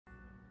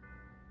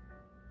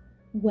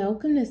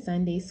Welcome to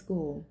Sunday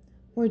School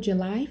for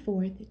July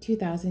 4th,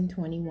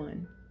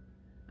 2021.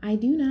 I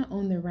do not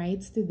own the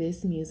rights to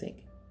this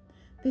music.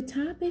 The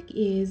topic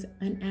is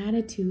an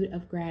attitude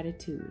of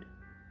gratitude.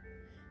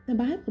 The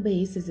Bible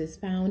basis is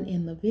found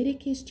in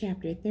Leviticus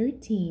chapter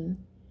 13,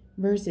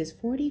 verses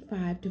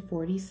 45 to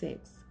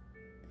 46,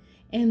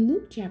 and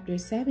Luke chapter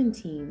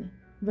 17,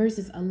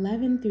 verses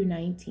 11 through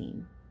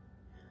 19.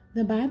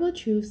 The Bible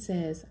truth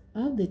says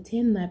of the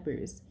 10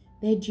 lepers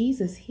that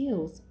Jesus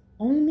heals,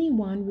 only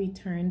one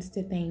returns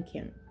to thank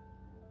him.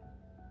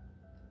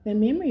 The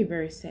memory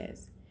verse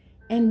says,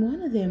 "And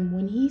one of them,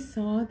 when he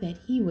saw that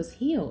he was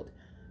healed,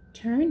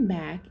 turned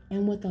back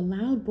and with a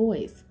loud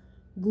voice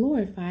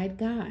glorified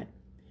God."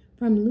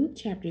 From Luke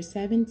chapter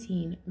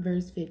 17,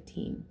 verse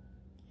 15.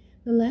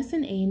 The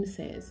lesson aim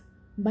says,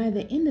 by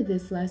the end of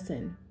this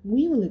lesson,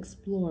 we will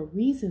explore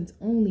reasons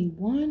only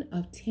one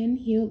of 10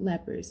 healed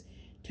lepers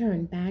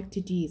turned back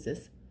to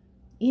Jesus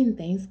in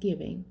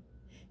thanksgiving.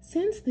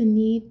 Sense the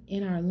need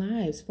in our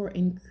lives for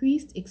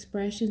increased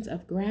expressions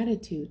of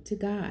gratitude to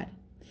God,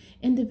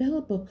 and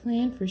develop a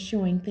plan for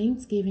showing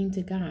thanksgiving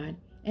to God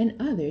and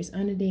others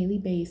on a daily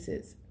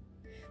basis.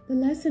 The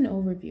lesson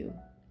overview.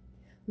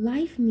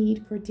 Life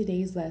need for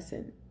today's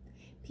lesson.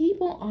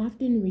 People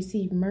often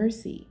receive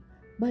mercy,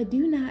 but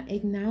do not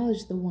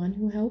acknowledge the one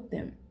who helped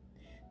them.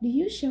 Do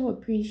you show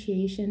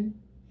appreciation?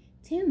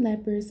 10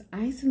 lepers,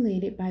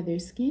 isolated by their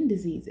skin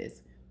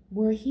diseases,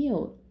 were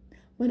healed,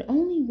 but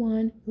only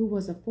one, who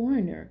was a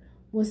foreigner,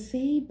 was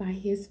saved by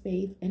his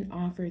faith and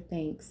offered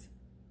thanks.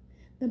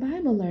 The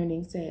Bible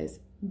learning says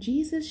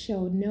Jesus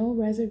showed no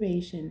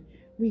reservation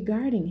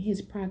regarding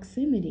his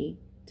proximity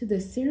to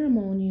the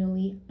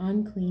ceremonially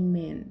unclean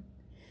men.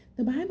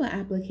 The Bible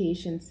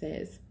application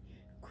says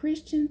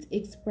Christians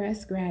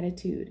express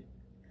gratitude.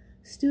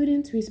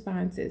 Students'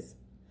 responses.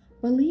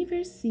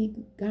 Believers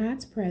seek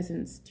God's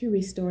presence to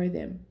restore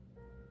them.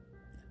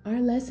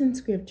 Our lesson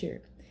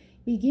scripture,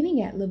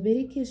 beginning at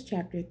Leviticus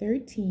chapter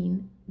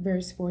 13,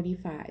 verse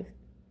 45.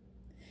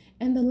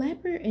 "And the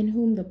leper in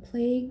whom the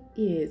plague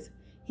is,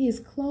 his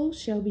clothes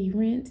shall be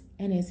rent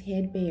and his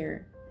head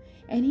bare,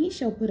 and he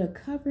shall put a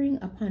covering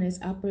upon his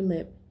upper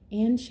lip,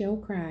 and shall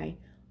cry,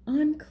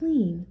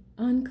 Unclean,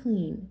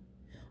 unclean.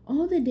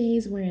 All the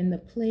days wherein the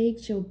plague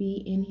shall be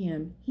in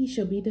him, he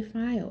shall be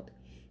defiled.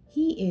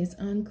 He is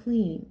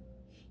unclean.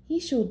 He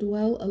shall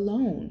dwell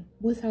alone,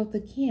 without the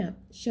camp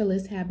shall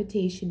his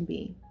habitation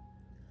be."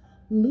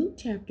 Luke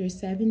chapter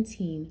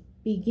 17,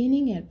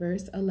 beginning at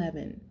verse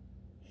 11.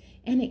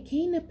 "And it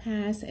came to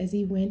pass as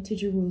he went to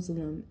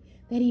Jerusalem,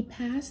 that he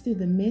passed through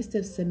the midst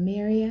of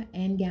Samaria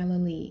and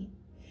Galilee.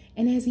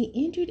 And as he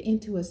entered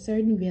into a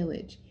certain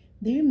village,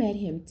 there met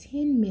him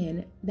 10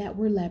 men that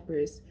were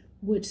lepers,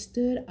 which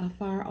stood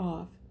afar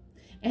off.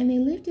 And they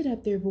lifted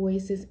up their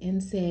voices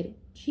and said,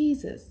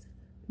 Jesus,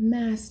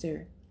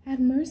 Master,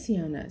 have mercy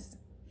on us.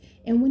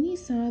 And when he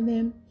saw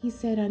them, he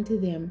said unto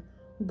them,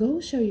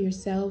 Go show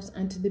yourselves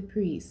unto the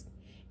priest.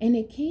 And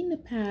it came to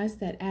pass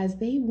that as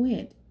they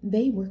went,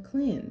 they were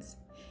cleansed.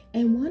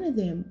 And one of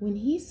them, when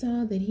he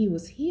saw that he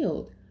was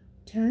healed,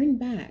 turned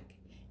back,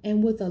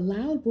 and with a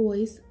loud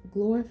voice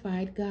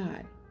glorified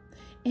God,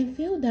 and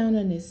fell down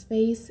on his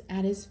face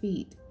at his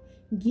feet,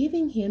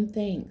 giving him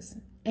thanks.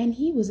 And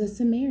he was a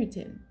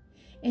Samaritan.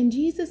 And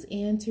Jesus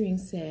answering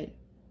said,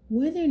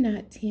 Were there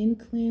not 10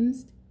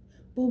 cleansed?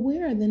 But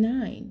where are the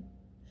 9?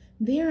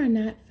 There are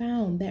not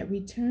found that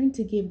returned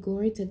to give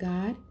glory to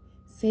God,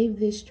 save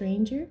this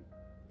stranger?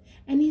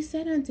 And he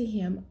said unto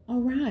him,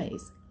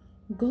 Arise,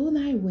 go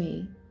thy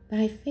way,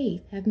 thy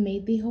faith hath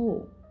made thee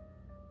whole.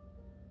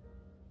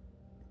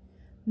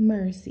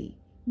 Mercy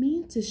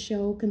means to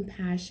show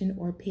compassion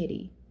or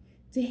pity,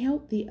 to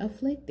help the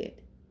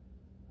afflicted.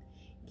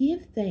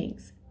 Give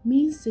thanks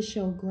means to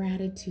show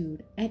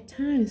gratitude, at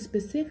times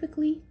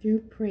specifically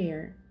through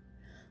prayer.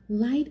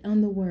 Light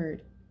on the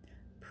word.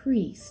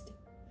 Priest.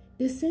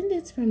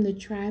 Descendants from the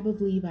tribe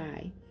of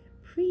Levi,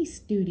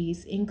 priest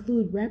duties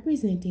include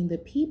representing the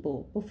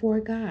people before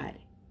God.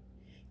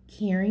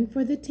 Caring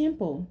for the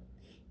temple.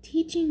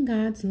 Teaching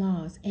God's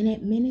laws and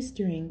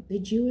administering the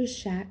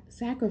Jewish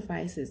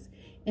sacrifices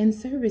and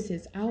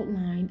services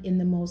outlined in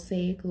the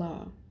Mosaic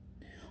Law.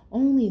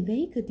 Only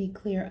they could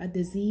declare a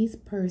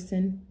diseased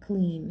person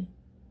clean.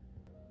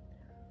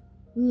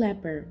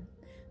 Leper.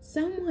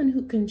 Someone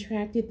who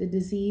contracted the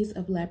disease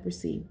of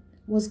leprosy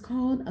was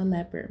called a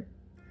leper.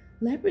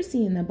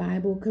 Leprosy in the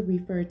Bible could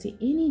refer to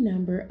any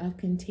number of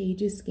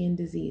contagious skin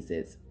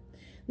diseases.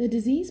 The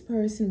diseased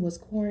person was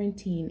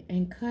quarantined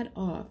and cut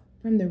off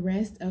from the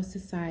rest of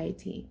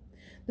society.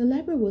 The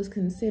leper was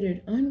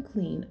considered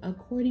unclean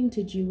according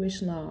to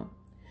Jewish law.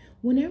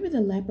 Whenever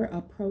the leper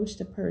approached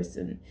a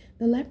person,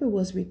 the leper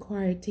was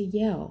required to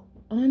yell,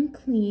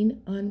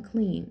 Unclean,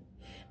 unclean.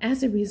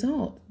 As a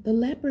result, the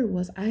leper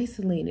was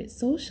isolated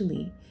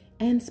socially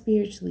and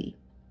spiritually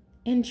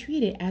and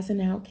treated as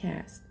an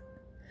outcast.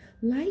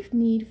 Life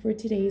need for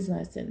today's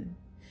lesson.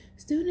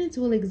 Students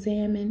will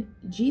examine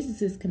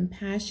Jesus'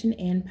 compassion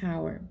and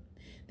power.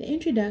 The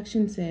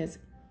introduction says,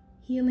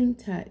 Healing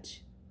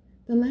touch.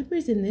 The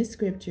lepers in this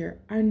scripture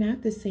are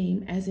not the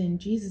same as in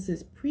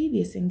Jesus'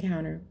 previous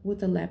encounter with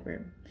the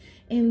leper.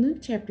 In Luke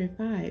chapter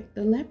 5,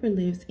 the leper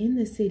lives in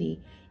the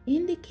city,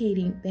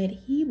 indicating that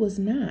he was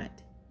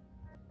not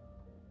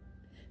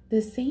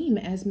the same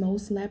as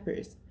most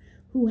lepers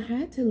who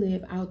had to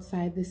live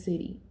outside the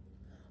city.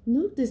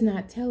 Luke does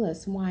not tell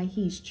us why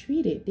he's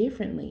treated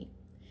differently.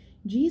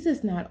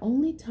 Jesus not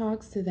only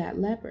talks to that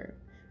leper,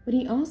 but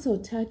he also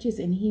touches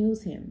and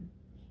heals him.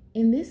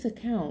 In this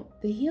account,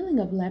 the healing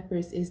of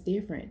lepers is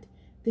different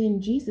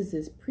than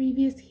Jesus'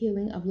 previous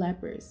healing of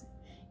lepers.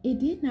 It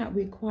did not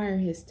require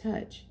his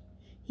touch.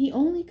 He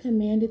only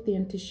commanded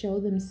them to show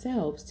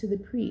themselves to the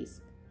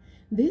priest.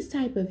 This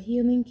type of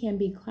healing can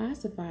be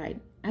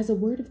classified as a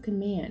word of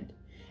command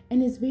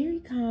and is very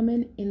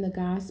common in the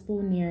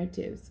gospel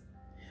narratives.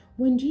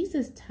 When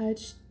Jesus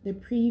touched the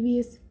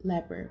previous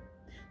leper,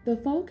 the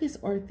focus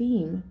or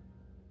theme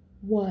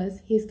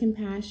was his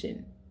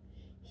compassion.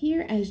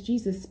 Here, as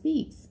Jesus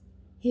speaks,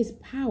 his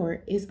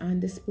power is on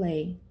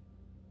display.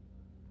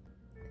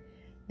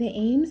 The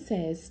aim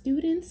says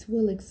students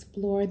will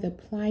explore the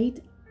plight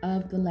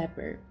of the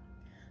leper.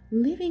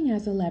 Living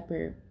as a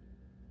leper.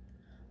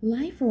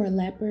 Life for a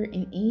leper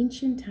in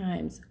ancient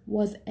times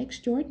was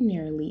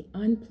extraordinarily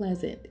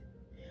unpleasant.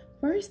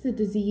 First, the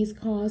disease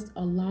caused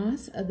a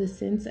loss of the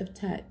sense of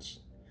touch,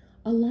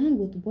 along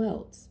with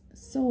welts,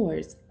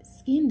 sores,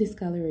 skin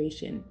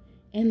discoloration,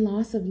 and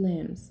loss of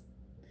limbs.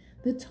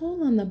 The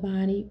toll on the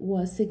body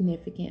was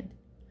significant.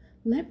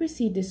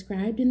 Leprosy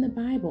described in the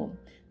Bible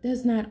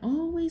does not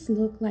always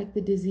look like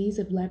the disease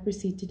of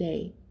leprosy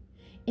today.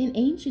 In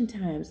ancient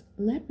times,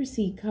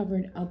 leprosy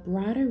covered a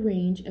broader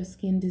range of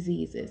skin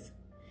diseases.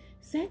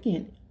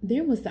 Second,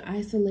 there was the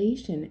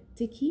isolation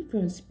to keep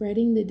from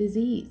spreading the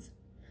disease.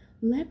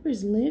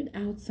 Lepers lived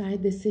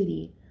outside the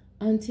city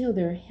until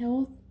their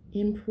health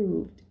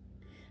improved.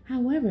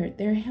 However,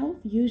 their health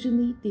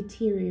usually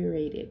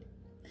deteriorated,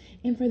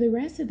 and for the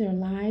rest of their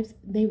lives,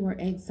 they were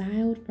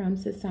exiled from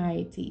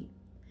society.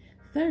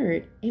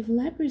 Third, if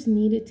lepers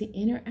needed to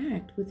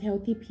interact with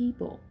healthy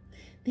people,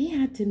 they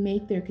had to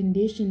make their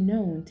condition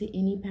known to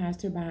any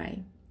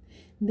passerby.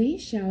 They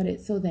shouted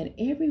so that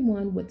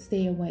everyone would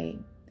stay away.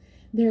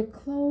 Their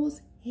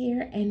clothes,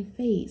 hair, and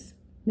face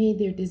made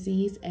their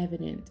disease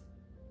evident.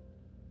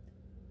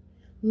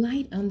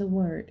 Light on the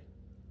word.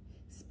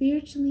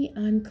 Spiritually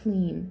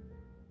unclean.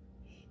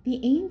 The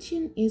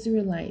ancient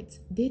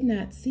Israelites did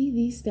not see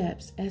these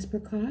steps as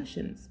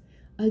precautions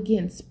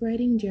against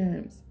spreading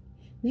germs.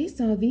 They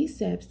saw these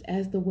steps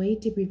as the way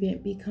to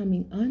prevent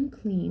becoming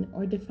unclean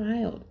or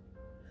defiled.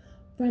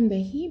 From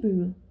the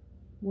Hebrew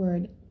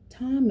word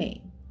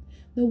tameh,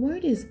 the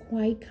word is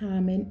quite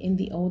common in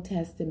the Old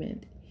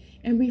Testament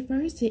and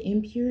refers to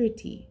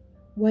impurity,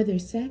 whether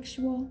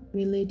sexual,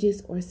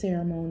 religious, or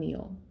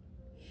ceremonial.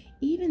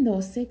 Even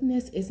though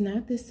sickness is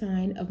not the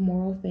sign of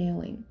moral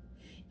failing,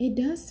 it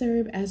does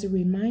serve as a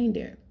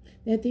reminder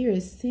that there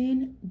is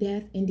sin,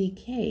 death, and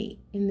decay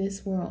in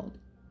this world.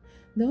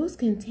 Those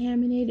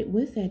contaminated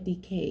with that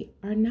decay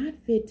are not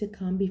fit to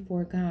come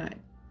before God,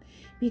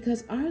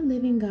 because our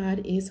living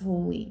God is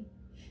holy.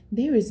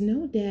 There is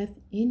no death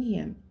in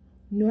him,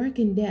 nor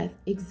can death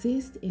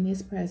exist in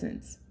his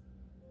presence.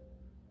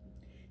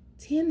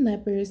 10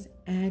 lepers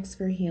ask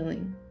for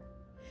healing.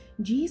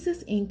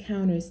 Jesus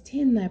encounters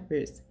 10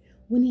 lepers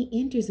when he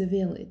enters a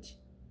village.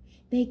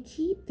 They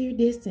keep their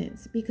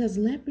distance because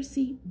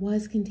leprosy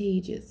was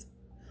contagious.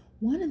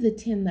 One of the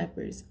 10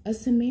 lepers, a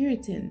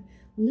Samaritan,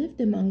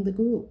 lived among the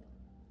group.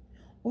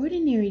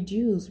 Ordinary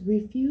Jews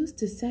refused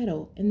to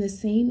settle in the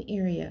same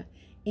area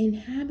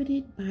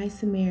inhabited by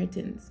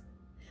Samaritans.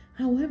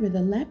 However,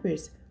 the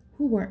lepers,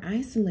 who were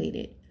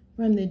isolated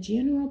from the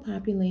general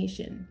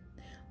population,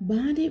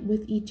 bonded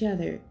with each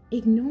other,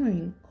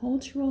 ignoring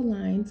cultural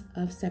lines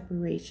of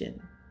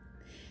separation.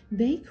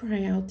 They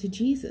cry out to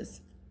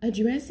Jesus,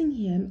 addressing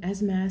him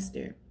as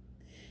Master.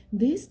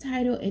 This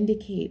title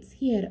indicates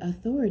he had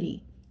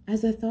authority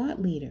as a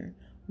thought leader,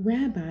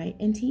 rabbi,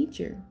 and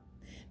teacher.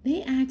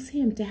 They ask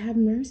him to have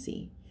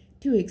mercy,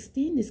 to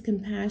extend his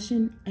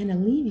compassion and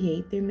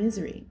alleviate their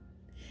misery.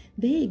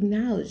 They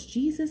acknowledge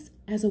Jesus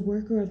as a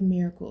worker of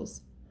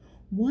miracles,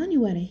 one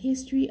who had a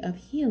history of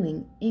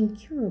healing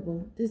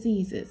incurable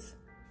diseases.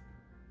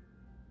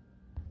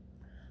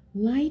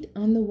 Light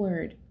on the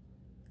word.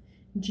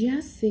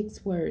 Just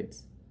 6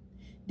 words.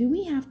 Do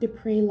we have to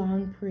pray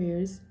long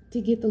prayers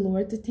to get the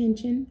Lord's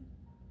attention?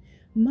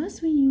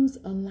 Must we use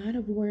a lot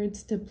of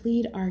words to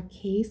plead our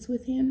case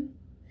with him?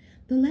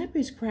 The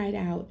lepers cried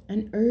out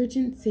an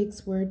urgent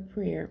 6-word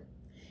prayer.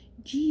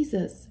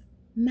 Jesus,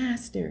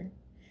 Master,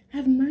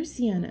 have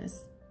mercy on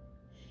us.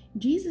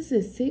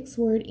 Jesus'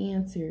 6-word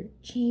answer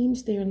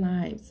changed their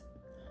lives.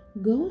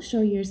 Go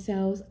show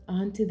yourselves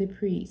unto the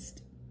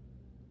priest.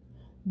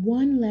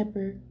 1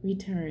 leper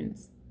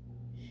returns.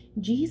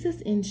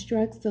 Jesus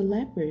instructs the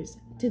lepers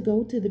to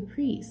go to the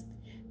priest,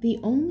 the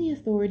only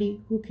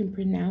authority who can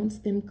pronounce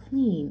them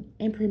clean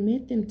and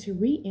permit them to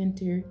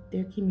re-enter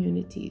their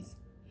communities.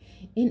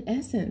 In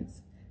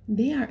essence,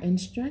 they are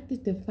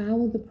instructed to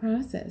follow the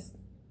process.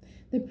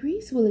 The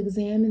priest will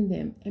examine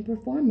them and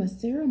perform a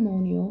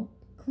ceremonial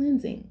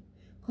cleansing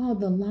called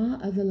the law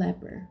of the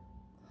leper.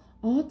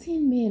 All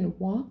 10 men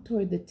walked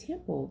toward the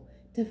temple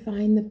to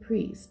find the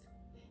priest,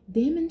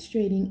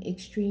 demonstrating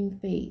extreme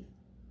faith.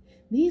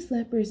 These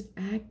lepers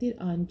acted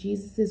on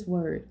Jesus'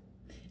 word.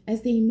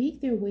 As they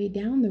make their way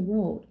down the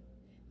road,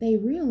 they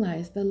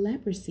realize the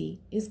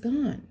leprosy is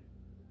gone.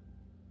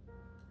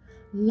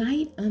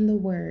 Light on the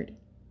word.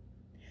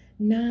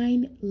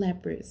 9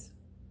 lepers.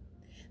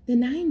 The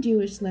 9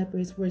 Jewish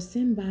lepers were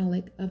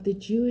symbolic of the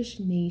Jewish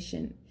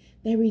nation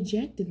that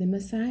rejected the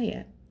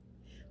Messiah.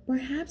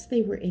 Perhaps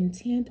they were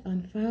intent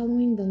on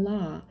following the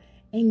law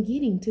and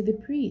getting to the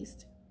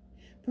priest.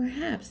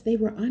 Perhaps they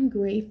were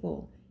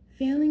ungrateful,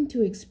 failing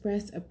to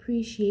express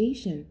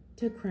appreciation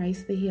to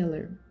Christ the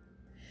healer.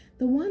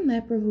 The one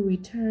leper who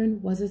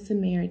returned was a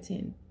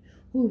Samaritan,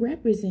 who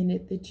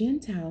represented the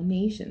Gentile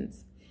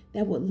nations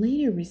that would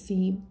later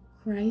receive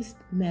Christ's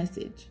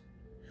message.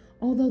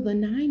 Although the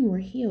 9 were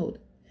healed,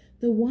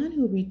 the one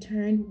who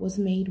returned was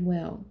made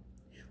well,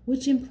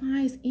 which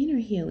implies inner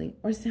healing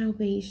or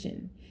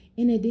salvation,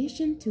 in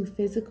addition to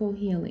physical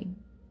healing.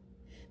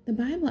 The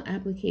Bible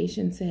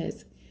application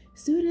says,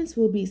 students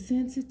will be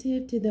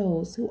sensitive to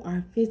those who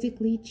are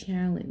physically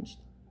challenged.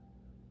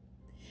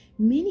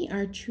 Many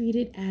are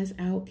treated as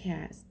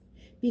outcasts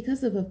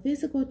because of a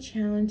physical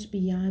challenge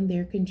beyond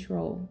their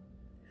control.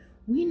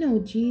 We know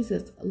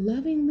Jesus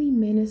lovingly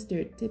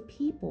ministered to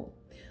people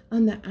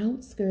on the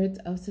outskirts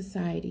of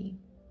society.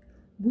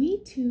 We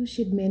too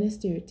should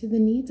minister to the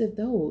needs of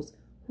those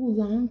who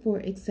long for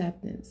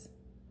acceptance.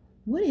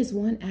 What is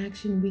one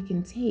action we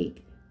can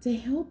take to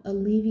help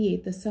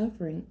alleviate the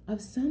suffering of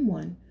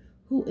someone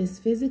who is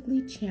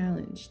physically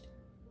challenged?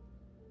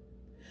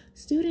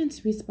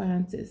 Students'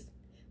 responses.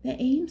 The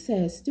aim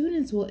says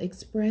students will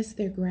express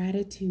their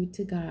gratitude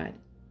to God.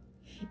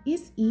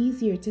 It's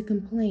easier to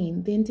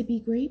complain than to be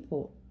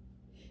grateful.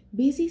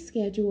 Busy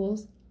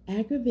schedules,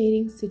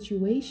 aggravating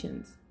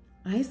situations,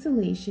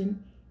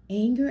 isolation,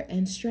 anger,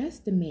 and stress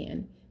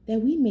demand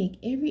that we make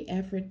every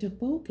effort to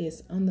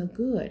focus on the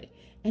good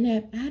and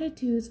have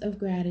attitudes of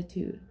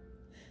gratitude.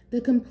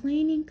 The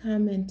complaining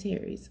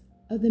commentaries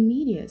of the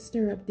media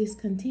stir up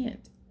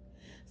discontent.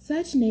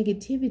 Such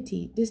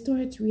negativity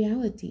distorts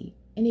reality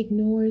and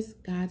ignores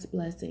God's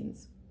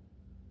blessings.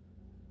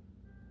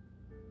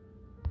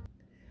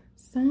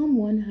 Psalm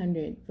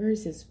 100,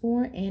 verses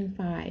 4 and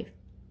 5.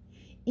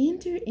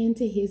 Enter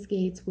into his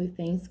gates with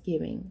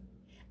thanksgiving,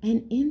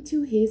 and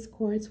into his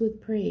courts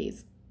with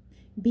praise.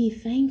 Be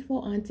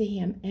thankful unto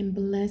him, and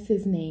bless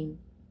his name.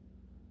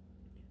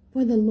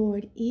 For the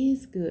Lord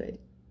is good.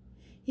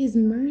 His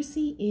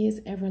mercy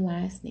is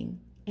everlasting,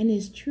 and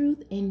his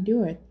truth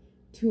endureth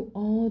to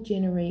all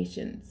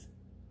generations.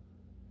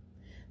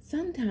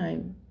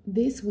 Sometime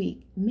this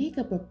week, make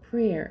up a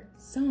prayer,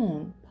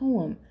 song,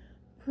 poem,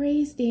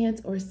 praise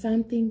dance, or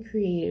something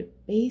creative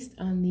based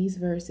on these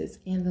verses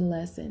and the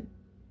lesson.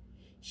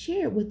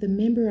 Share it with a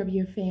member of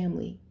your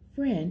family,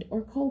 friend,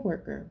 or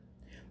coworker.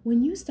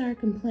 When you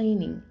start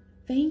complaining,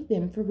 thank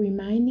them for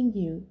reminding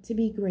you to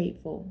be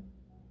grateful.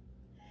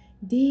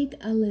 Dig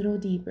a little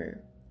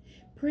deeper.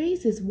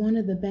 Praise is one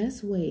of the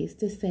best ways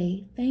to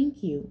say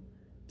thank you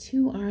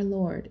to our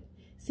Lord.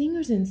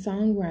 Singers and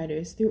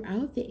songwriters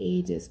throughout the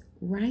ages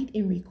write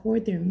and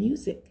record their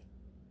music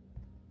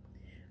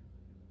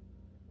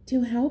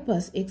to help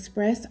us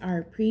express our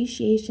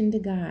appreciation to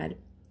God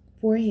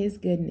for his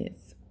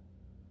goodness.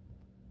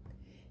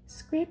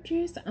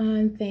 Scriptures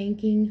on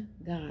thanking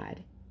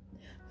God.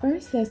 1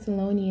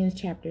 Thessalonians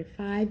chapter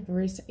 5,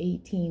 verse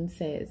 18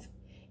 says,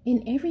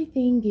 "In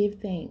everything give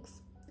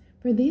thanks,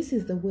 for this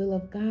is the will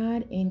of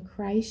God in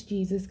Christ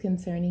Jesus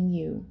concerning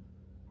you."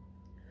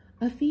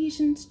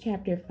 Ephesians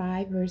chapter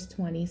 5, verse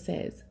 20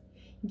 says,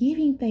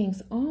 "Giving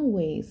thanks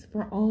always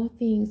for all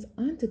things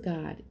unto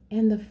God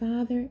and the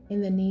Father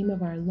in the name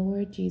of our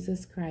Lord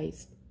Jesus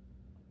Christ."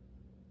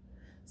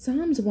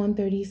 Psalms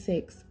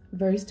 136,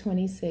 verse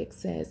 26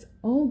 says,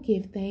 "O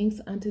give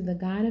thanks unto the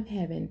God of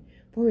heaven,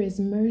 for his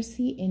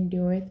mercy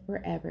endureth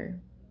forever."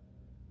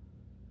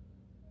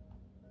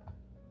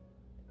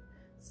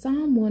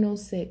 Psalm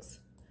 106,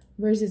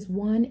 verses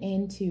 1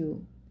 and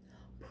 2.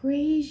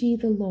 "Praise ye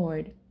the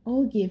Lord,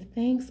 O give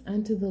thanks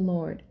unto the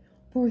Lord,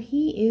 for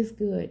he is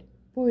good,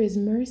 for his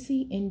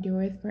mercy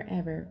endureth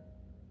forever."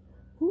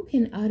 Who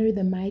can utter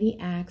the mighty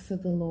acts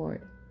of the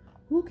Lord?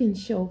 Who can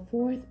show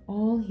forth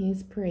all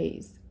his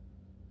praise?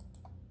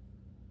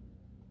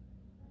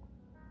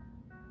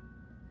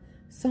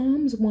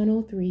 Psalms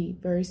 103,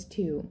 verse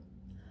 2.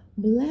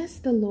 "Bless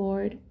the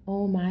Lord,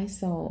 O my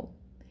soul,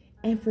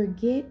 and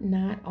forget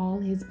not all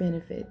his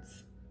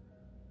benefits."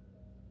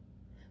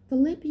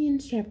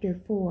 Philippians chapter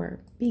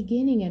 4,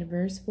 beginning at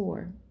verse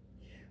 4.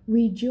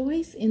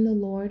 "Rejoice in the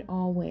Lord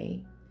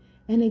always,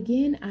 and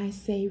again I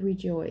say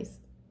rejoice.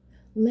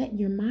 Let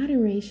your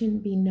moderation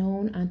be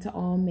known unto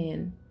all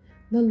men.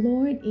 The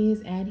Lord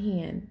is at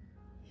hand.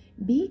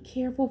 Be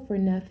careful for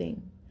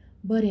nothing,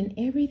 but in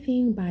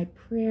everything by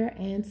prayer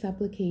and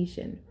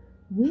supplication,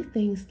 with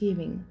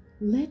thanksgiving,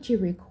 let your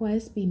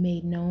requests be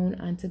made known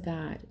unto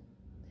God.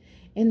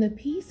 And the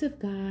peace of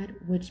God,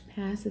 which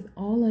passeth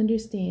all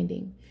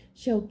understanding,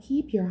 shall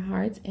keep your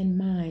hearts and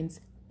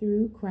minds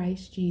through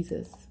Christ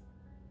Jesus.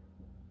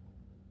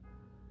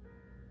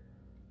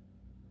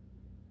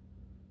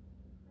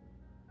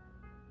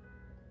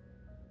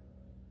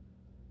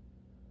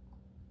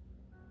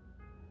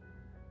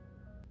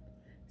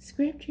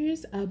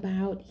 Scriptures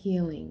about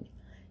healing.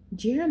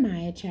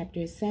 Jeremiah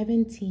chapter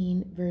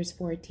 17, verse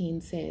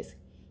 14 says,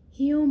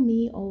 Heal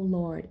me, O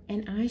Lord,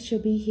 and I shall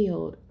be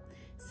healed.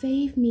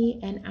 Save me,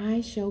 and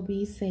I shall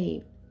be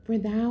saved, for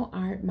thou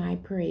art my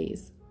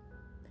praise.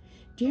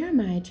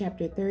 Jeremiah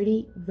chapter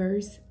 30,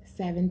 verse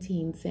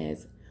 17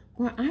 says,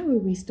 For I will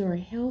restore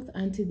health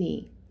unto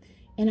thee,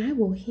 and I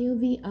will heal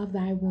thee of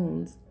thy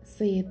wounds,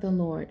 saith the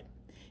Lord.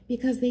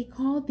 Because they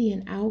called thee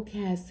an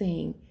outcast,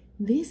 saying,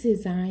 This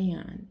is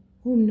Zion,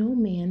 whom no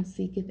man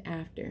seeketh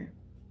after.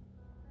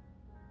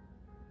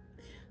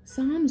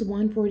 Psalms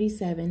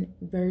 147,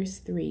 verse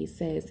 3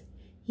 says,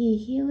 He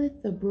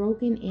healeth the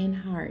broken in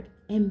heart,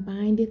 and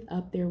bindeth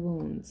up their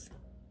wounds.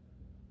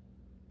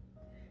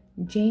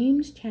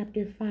 James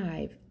chapter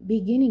 5,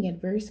 beginning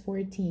at verse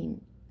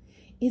 14.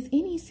 Is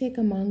any sick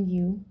among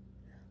you?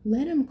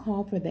 Let him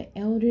call for the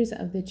elders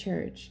of the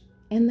church,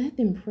 and let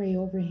them pray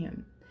over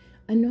him,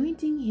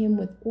 anointing him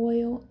with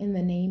oil in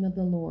the name of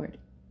the Lord.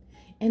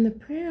 And the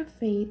prayer of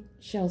faith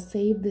shall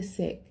save the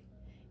sick,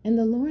 and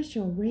the Lord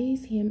shall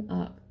raise him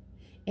up.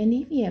 And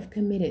if he have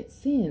committed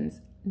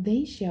sins,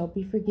 they shall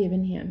be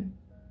forgiven him.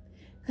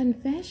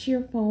 Confess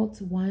your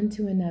faults one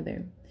to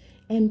another,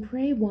 and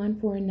pray one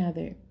for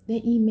another,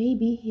 that ye may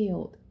be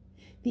healed.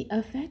 The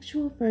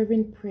effectual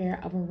fervent prayer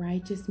of a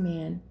righteous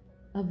man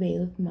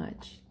availeth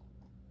much.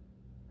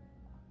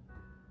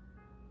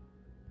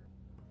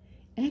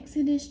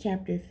 Exodus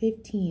chapter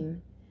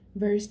 15,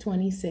 verse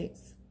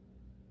 26.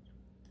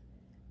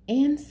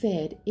 And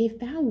said, If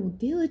thou wilt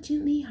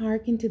diligently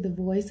hearken to the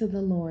voice of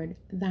the Lord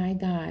thy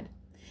God,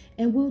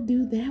 and will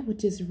do that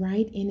which is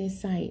right in his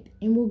sight,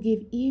 and will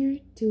give ear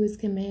to his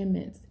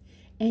commandments,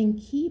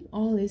 and keep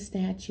all his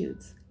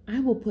statutes, I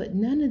will put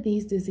none of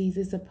these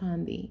diseases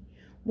upon thee,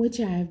 which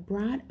I have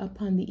brought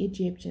upon the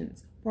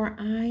Egyptians, for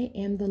I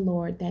am the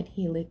Lord that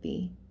healeth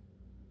thee.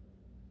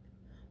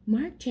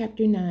 Mark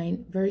chapter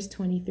 9, verse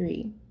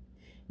 23.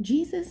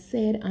 Jesus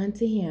said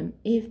unto him,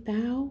 If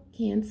thou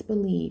canst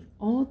believe,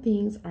 all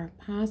things are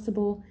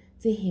possible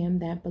to him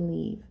that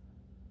believe.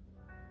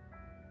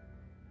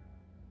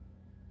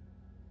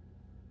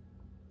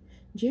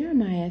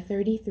 Jeremiah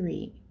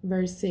 33,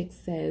 verse 6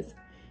 says,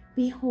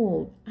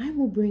 Behold, I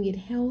will bring it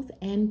health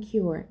and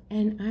cure,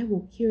 and I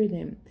will cure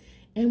them,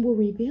 and will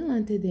reveal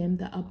unto them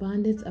the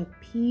abundance of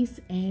peace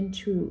and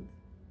truth.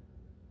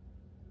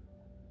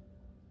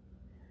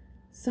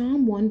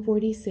 Psalm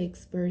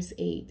 146, verse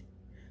 8.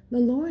 The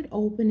Lord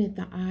openeth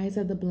the eyes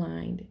of the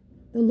blind.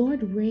 The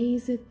Lord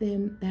raiseth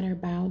them that are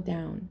bowed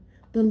down.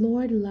 The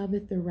Lord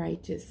loveth the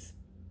righteous.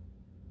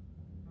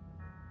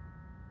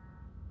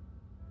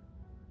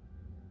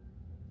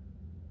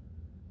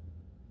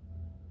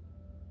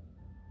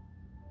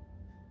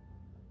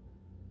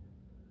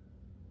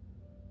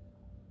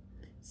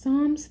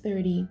 Psalms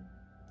 30,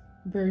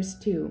 verse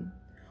 2.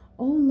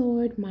 O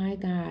Lord my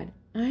God,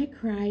 I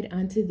cried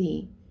unto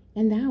thee,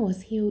 and thou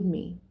hast healed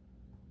me.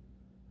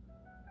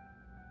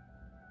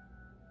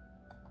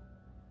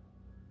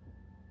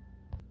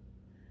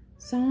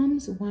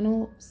 Psalms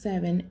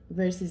 107,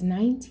 verses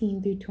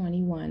 19 through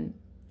 21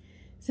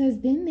 says,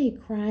 Then they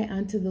cry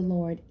unto the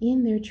Lord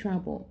in their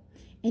trouble,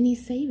 and he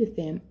saveth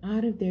them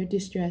out of their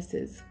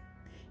distresses.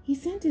 He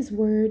sent his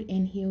word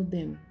and healed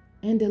them,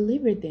 and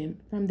delivered them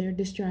from their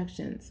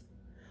destructions.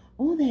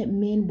 Oh, that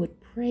men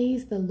would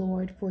praise the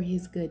Lord for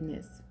his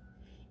goodness,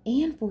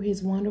 and for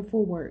his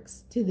wonderful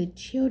works to the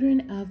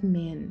children of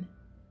men.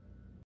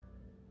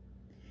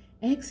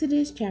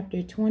 Exodus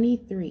chapter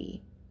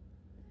 23,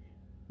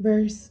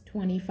 verse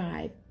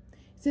 25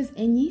 says,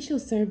 And ye shall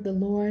serve the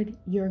Lord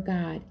your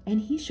God,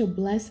 and he shall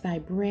bless thy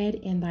bread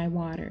and thy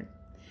water,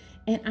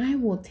 and I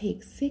will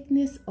take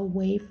sickness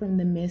away from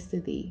the midst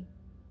of thee.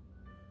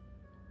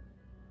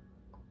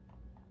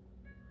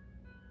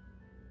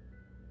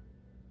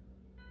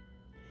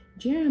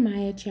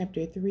 Jeremiah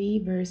chapter 3,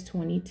 verse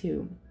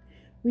 22.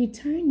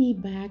 Return ye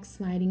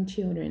backsliding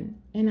children,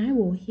 and I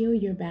will heal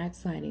your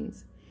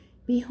backslidings.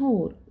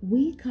 Behold,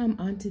 we come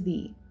unto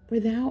thee, for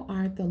thou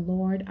art the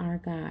Lord our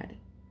God.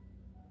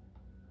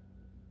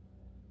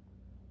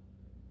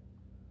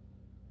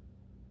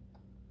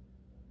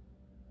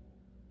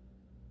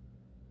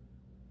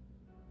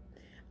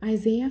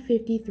 Isaiah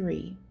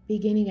 53,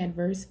 beginning at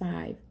verse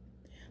 5.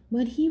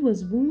 But he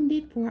was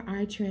wounded for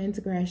our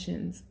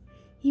transgressions,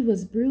 he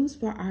was bruised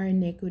for our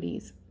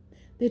iniquities.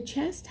 The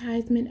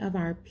chastisement of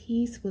our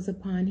peace was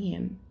upon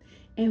him,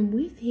 and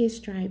with his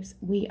stripes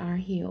we are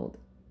healed.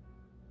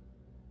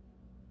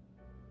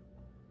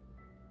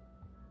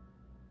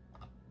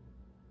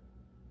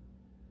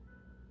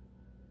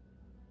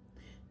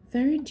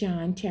 Third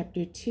John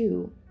chapter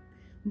 2.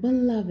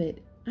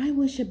 Beloved, I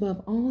wish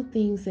above all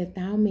things that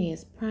thou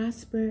mayest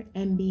prosper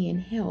and be in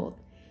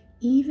health,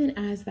 even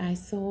as thy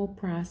soul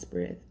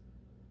prospereth.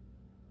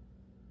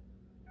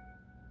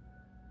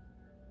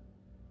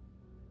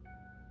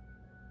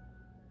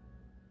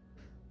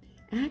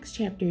 Acts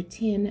chapter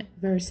 10,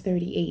 verse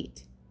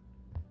 38.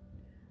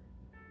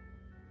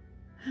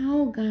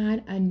 How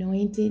God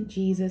anointed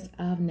Jesus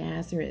of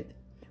Nazareth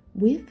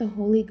with the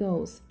Holy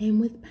Ghost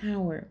and with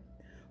power,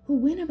 who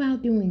went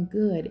about doing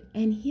good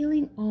and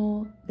healing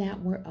all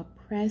that were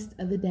oppressed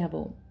of the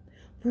devil,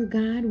 for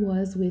God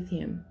was with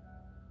him.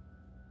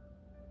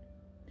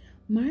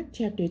 Mark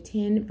chapter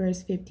 10,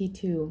 verse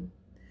 52.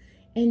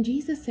 And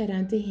Jesus said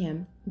unto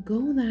him,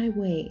 Go thy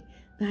way,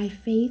 thy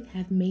faith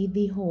hath made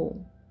thee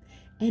whole.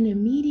 And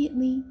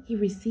immediately he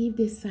received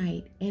his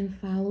sight and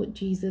followed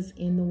Jesus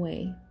in the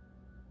way.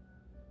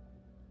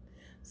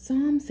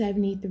 Psalm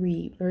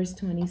 73, verse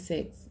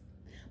 26.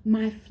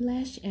 My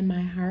flesh and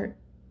my heart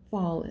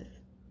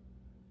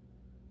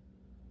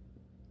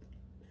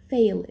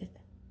faileth,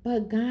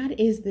 but God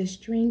is the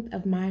strength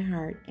of my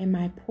heart and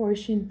my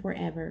portion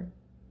forever.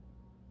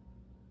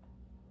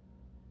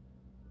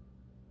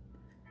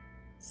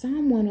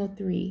 Psalm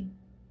 103,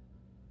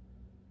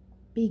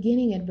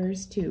 beginning at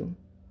verse 2.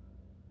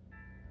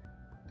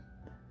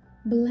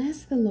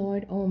 Bless the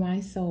Lord, O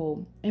my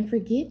soul, and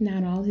forget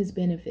not all his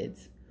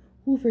benefits,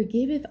 who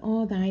forgiveth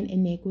all thine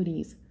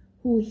iniquities,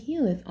 who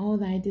healeth all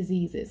thy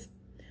diseases,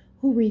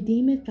 who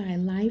redeemeth thy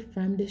life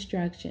from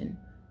destruction,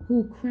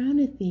 who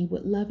crowneth thee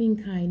with loving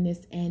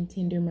kindness and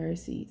tender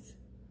mercies,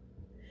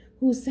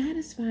 who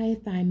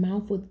satisfieth thy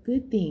mouth with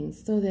good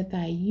things, so that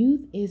thy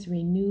youth is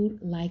renewed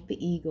like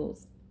the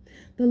eagles.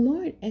 The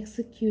Lord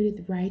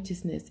executeth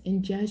righteousness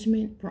in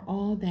judgment for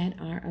all that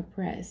are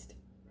oppressed.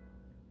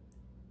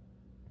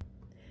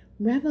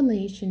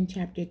 Revelation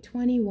chapter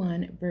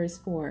 21, verse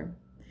 4.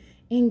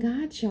 And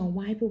God shall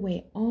wipe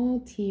away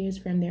all tears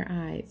from their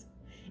eyes,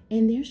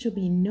 and there shall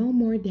be no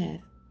more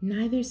death,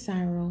 neither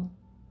sorrow,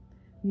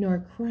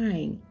 nor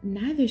crying,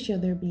 neither shall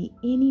there be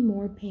any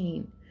more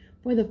pain,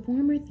 for the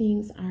former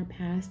things are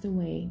passed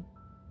away.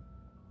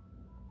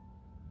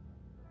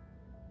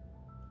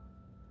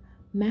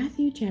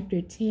 Matthew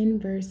chapter 10,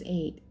 verse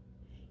 8.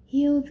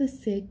 Heal the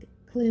sick,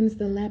 cleanse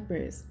the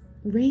lepers,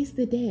 raise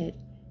the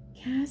dead,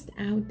 cast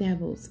out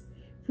devils.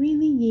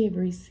 Freely ye have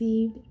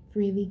received,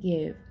 freely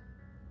give.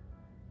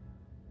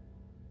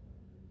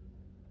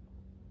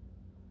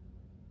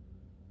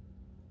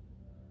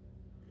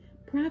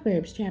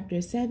 Proverbs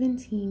chapter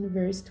 17,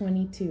 verse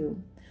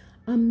 22.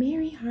 A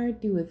merry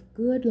heart doeth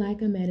good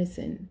like a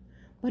medicine,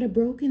 but a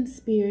broken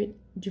spirit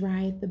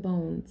drieth the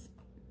bones.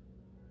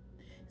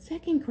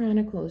 2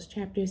 Chronicles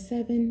chapter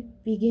 7,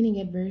 beginning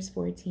at verse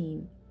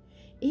 14.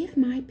 If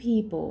my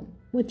people,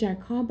 which are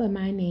called by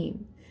my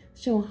name,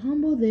 shall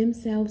humble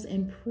themselves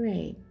and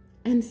pray,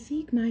 and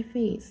seek my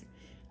face,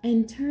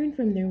 and turn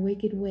from their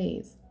wicked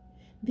ways,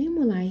 then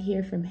will I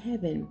hear from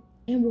heaven,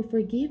 and will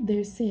forgive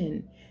their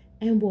sin,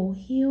 and will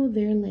heal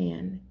their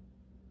land.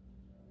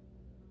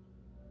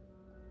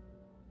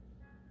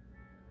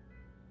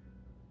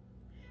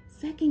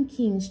 Second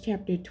Kings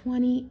chapter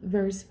 20,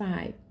 verse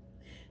 5.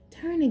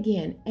 Turn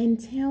again and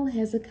tell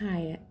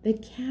Hezekiah, the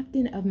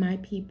captain of my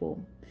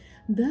people,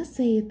 Thus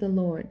saith the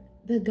Lord,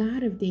 the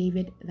God of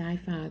David thy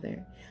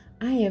father,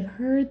 I have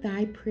heard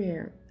thy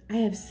prayer, I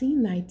have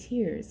seen thy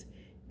tears.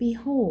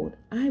 Behold,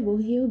 I will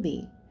heal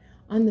thee.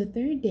 On the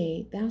third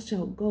day thou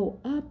shalt go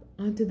up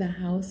unto the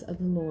house of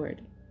the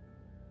Lord.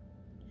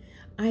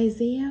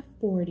 Isaiah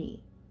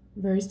 40,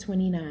 verse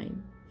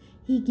 29.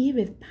 He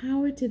giveth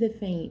power to the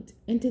faint,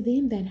 and to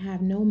them that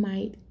have no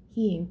might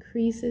he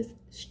increaseth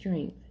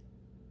strength.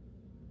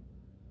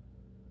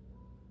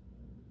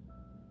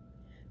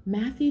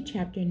 Matthew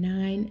chapter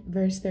 9,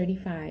 verse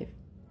 35.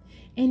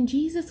 And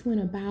Jesus went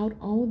about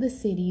all the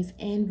cities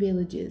and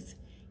villages,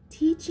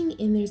 teaching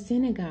in their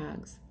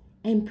synagogues,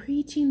 and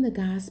preaching the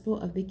gospel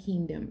of the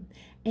kingdom,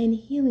 and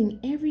healing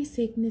every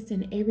sickness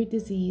and every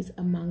disease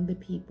among the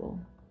people.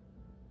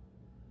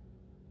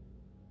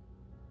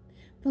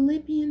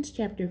 Philippians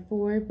chapter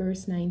 4,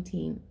 verse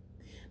 19.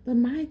 But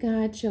my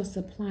God shall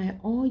supply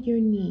all your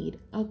need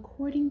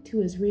according to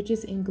his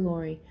riches in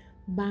glory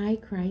by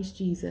Christ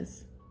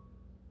Jesus.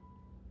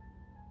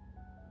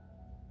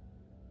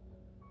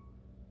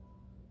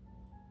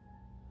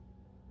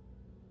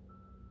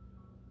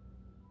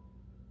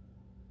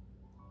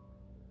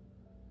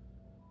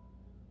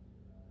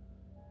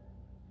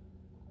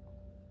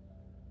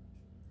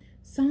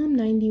 Psalm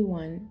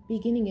 91,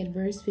 beginning at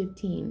verse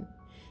 15.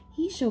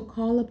 He shall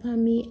call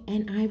upon me,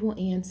 and I will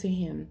answer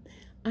him.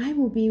 I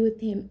will be with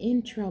him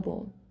in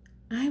trouble.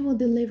 I will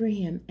deliver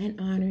him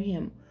and honor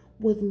him.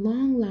 With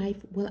long life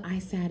will I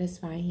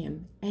satisfy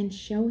him and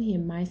show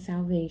him my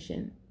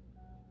salvation.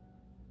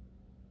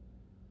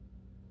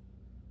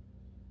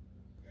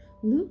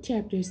 Luke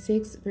chapter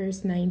 6,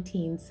 verse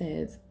 19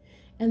 says,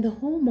 And the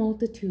whole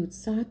multitude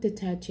sought to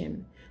touch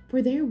him,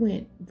 for there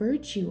went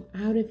virtue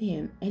out of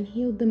him and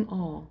healed them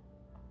all.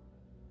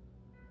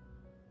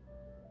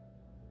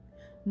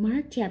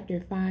 Mark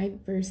chapter 5,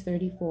 verse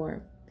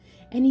 34.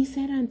 And he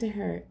said unto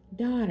her,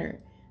 Daughter,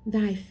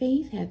 thy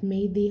faith hath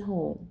made thee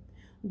whole.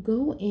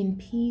 Go in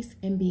peace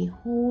and be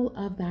whole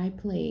of thy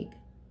plague.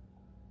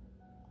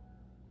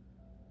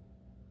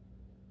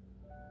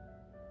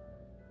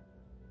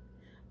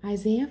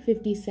 Isaiah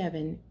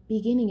 57,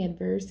 beginning at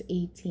verse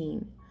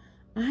 18.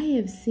 I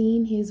have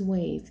seen his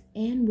ways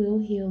and will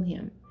heal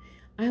him.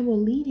 I will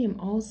lead him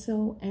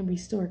also and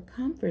restore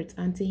comforts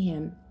unto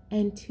him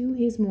and to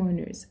his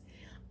mourners.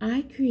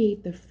 I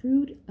create the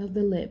fruit of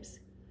the lips.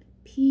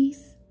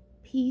 Peace,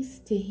 peace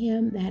to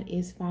him that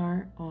is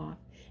far off,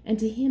 and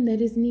to him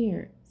that is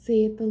near,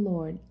 saith the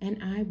Lord,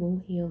 and I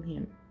will heal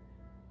him.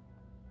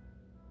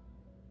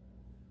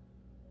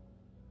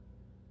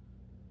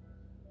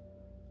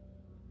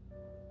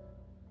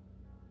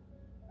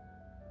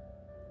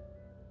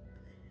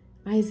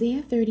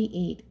 Isaiah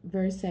 38,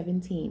 verse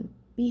 17.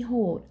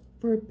 Behold,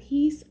 for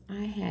peace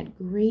I had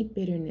great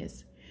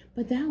bitterness,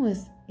 but thou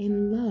hast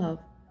in love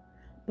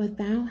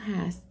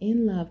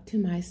to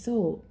my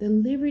soul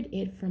delivered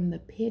it from the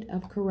pit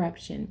of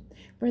corruption,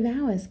 for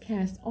thou hast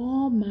cast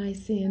all my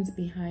sins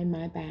behind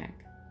my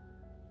back.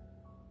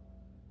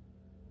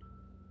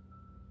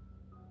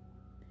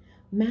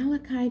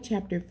 Malachi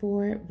chapter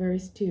 4,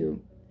 verse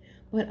 2.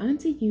 But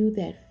unto you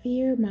that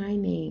fear my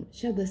name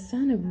shall the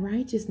Son of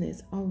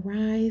Righteousness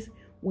arise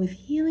with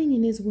healing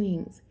in his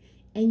wings,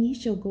 and ye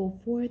shall go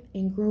forth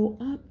and grow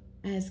up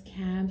as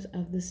calves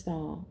of the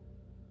stall.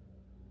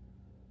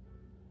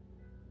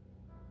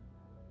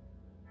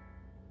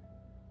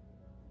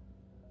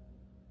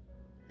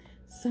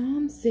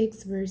 Psalm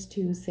 6, verse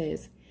 2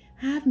 says,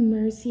 Have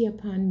mercy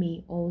upon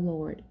me, O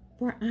Lord,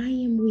 for I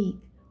am weak.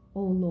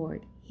 O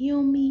Lord,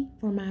 heal me,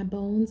 for my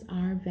bones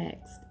are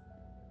vexed.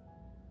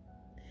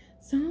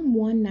 Psalm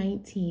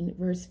 119,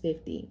 verse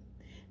 50.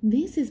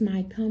 This is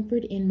my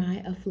comfort in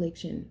my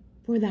affliction,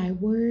 for thy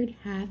word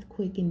hath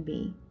quickened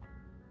me.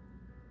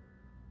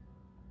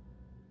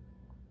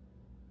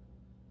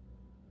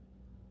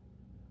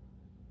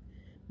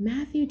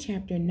 Matthew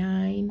chapter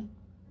 9,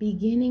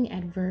 beginning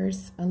at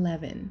verse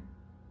 11.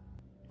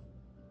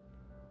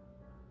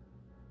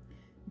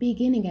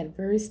 Beginning at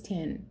verse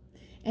 10.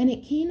 And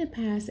it came to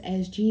pass,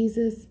 as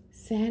Jesus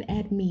sat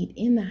at meat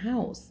in the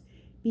house,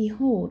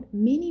 behold,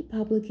 many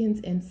publicans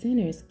and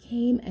sinners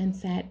came and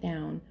sat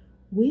down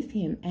with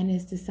him and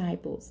his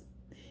disciples.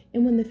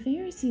 And when the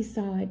Pharisees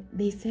saw it,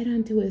 they said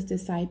unto his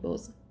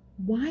disciples,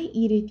 Why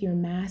eateth your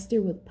master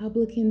with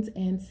publicans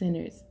and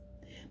sinners?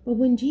 But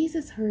when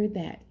Jesus heard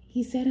that,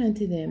 he said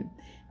unto them,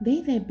 They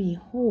that be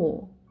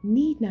whole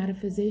need not a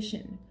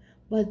physician,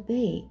 but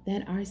they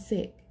that are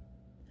sick.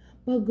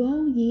 But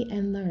go ye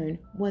and learn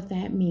what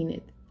that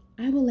meaneth.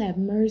 I will have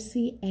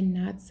mercy and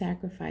not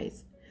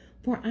sacrifice,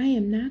 for I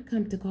am not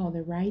come to call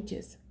the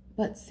righteous,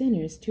 but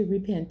sinners to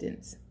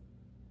repentance.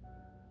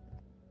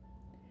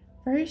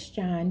 1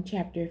 John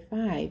chapter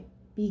 5,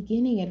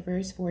 beginning at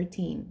verse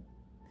 14.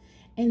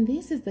 And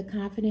this is the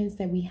confidence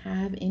that we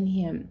have in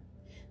him,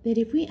 that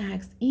if we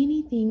ask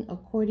anything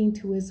according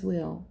to his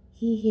will,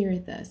 he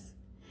heareth us.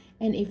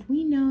 And if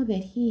we know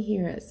that he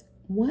heareth us,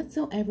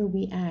 whatsoever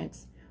we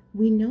ask,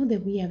 we know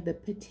that we have the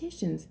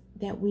petitions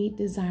that we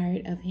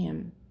desired of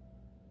him.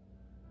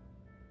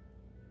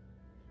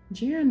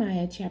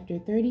 Jeremiah chapter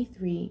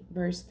 33,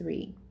 verse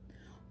 3.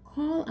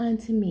 Call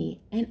unto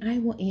me, and I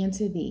will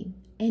answer thee,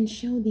 and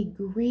show thee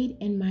great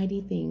and mighty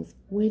things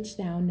which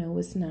thou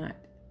knowest not.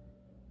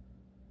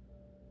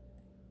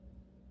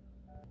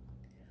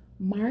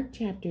 Mark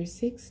chapter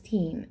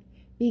 16,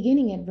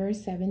 beginning at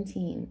verse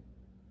 17.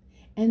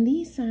 And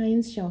these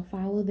signs shall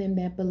follow them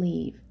that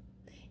believe.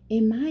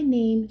 In my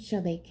name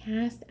shall they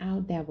cast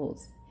out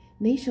devils.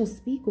 They shall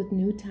speak with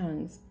new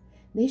tongues.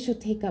 They shall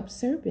take up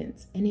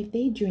serpents, and if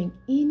they drink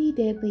any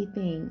deadly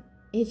thing,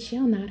 it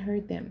shall not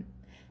hurt them.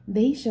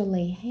 They shall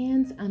lay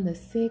hands on the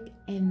sick,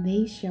 and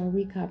they shall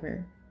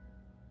recover.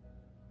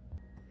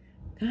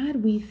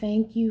 God, we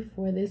thank you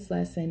for this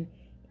lesson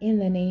in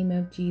the name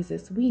of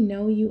Jesus. We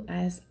know you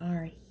as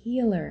our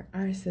healer,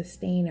 our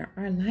sustainer,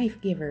 our life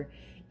giver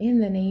in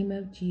the name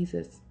of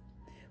Jesus.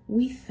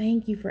 We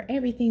thank you for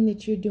everything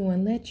that you're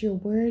doing. Let your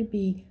word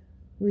be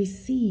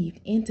received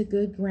into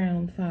good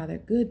ground, Father,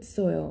 good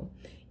soil.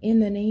 In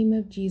the name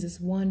of Jesus,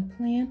 one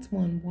plants,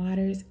 one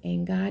waters,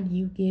 and God,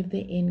 you give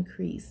the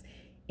increase.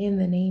 In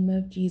the name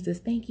of Jesus,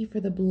 thank you for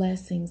the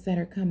blessings that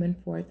are coming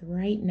forth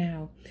right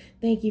now.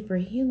 Thank you for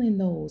healing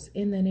those.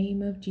 In the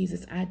name of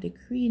Jesus, I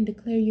decree and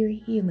declare your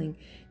healing,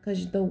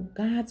 because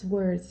God's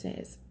word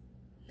says,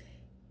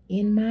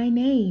 in my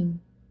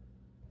name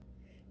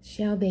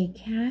shall they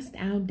cast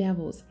out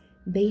devils.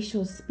 They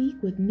shall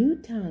speak with new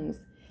tongues,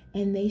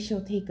 and they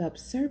shall take up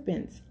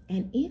serpents.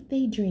 And if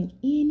they drink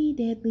any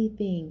deadly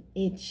thing,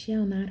 it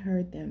shall not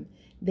hurt them.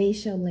 They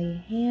shall lay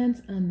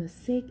hands on the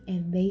sick,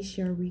 and they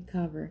shall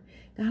recover.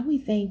 God, we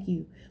thank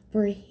you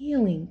for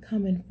healing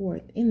coming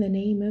forth in the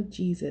name of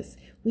Jesus.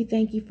 We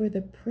thank you for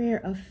the prayer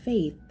of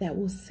faith that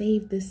will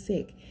save the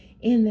sick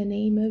in the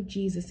name of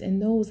Jesus.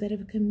 And those that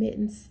have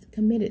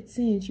committed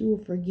sins, you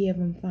will forgive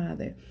them,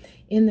 Father,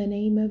 in the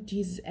name of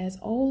Jesus. As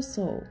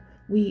also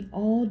we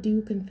all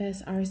do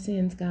confess our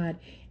sins, God,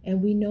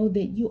 and we know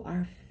that you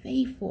are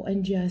faithful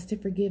and just to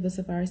forgive us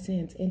of our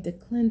sins and to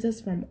cleanse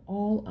us from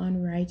all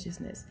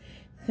unrighteousness.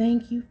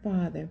 Thank you,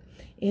 Father.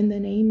 In the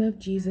name of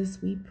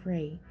Jesus, we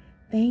pray.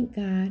 Thank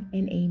God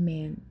and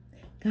amen.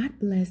 God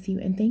bless you,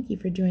 and thank you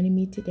for joining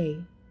me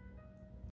today.